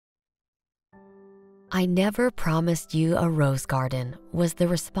"I never promised you a rose garden," was the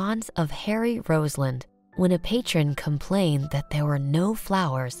response of Harry Roseland when a patron complained that there were no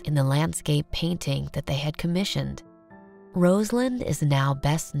flowers in the landscape painting that they had commissioned. Roseland is now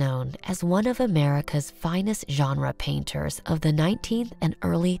best known as one of America's finest genre painters of the 19th and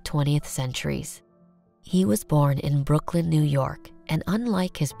early 20th centuries. He was born in Brooklyn, New York, and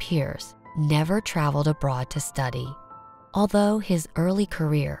unlike his peers, never traveled abroad to study. Although his early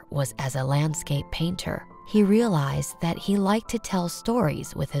career was as a landscape painter, he realized that he liked to tell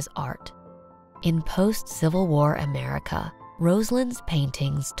stories with his art. In post-Civil War America, Roseland's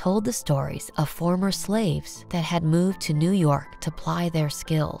paintings told the stories of former slaves that had moved to New York to ply their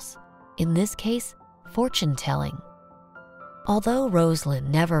skills, in this case, fortune-telling. Although Roseland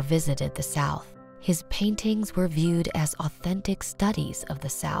never visited the South, his paintings were viewed as authentic studies of the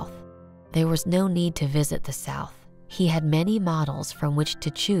South. There was no need to visit the South. He had many models from which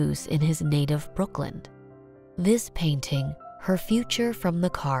to choose in his native Brooklyn. This painting, Her Future from the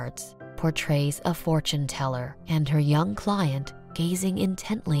Cards, portrays a fortune teller and her young client gazing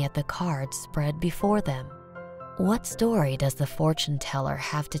intently at the cards spread before them. What story does the fortune teller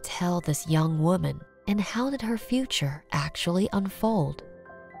have to tell this young woman, and how did her future actually unfold?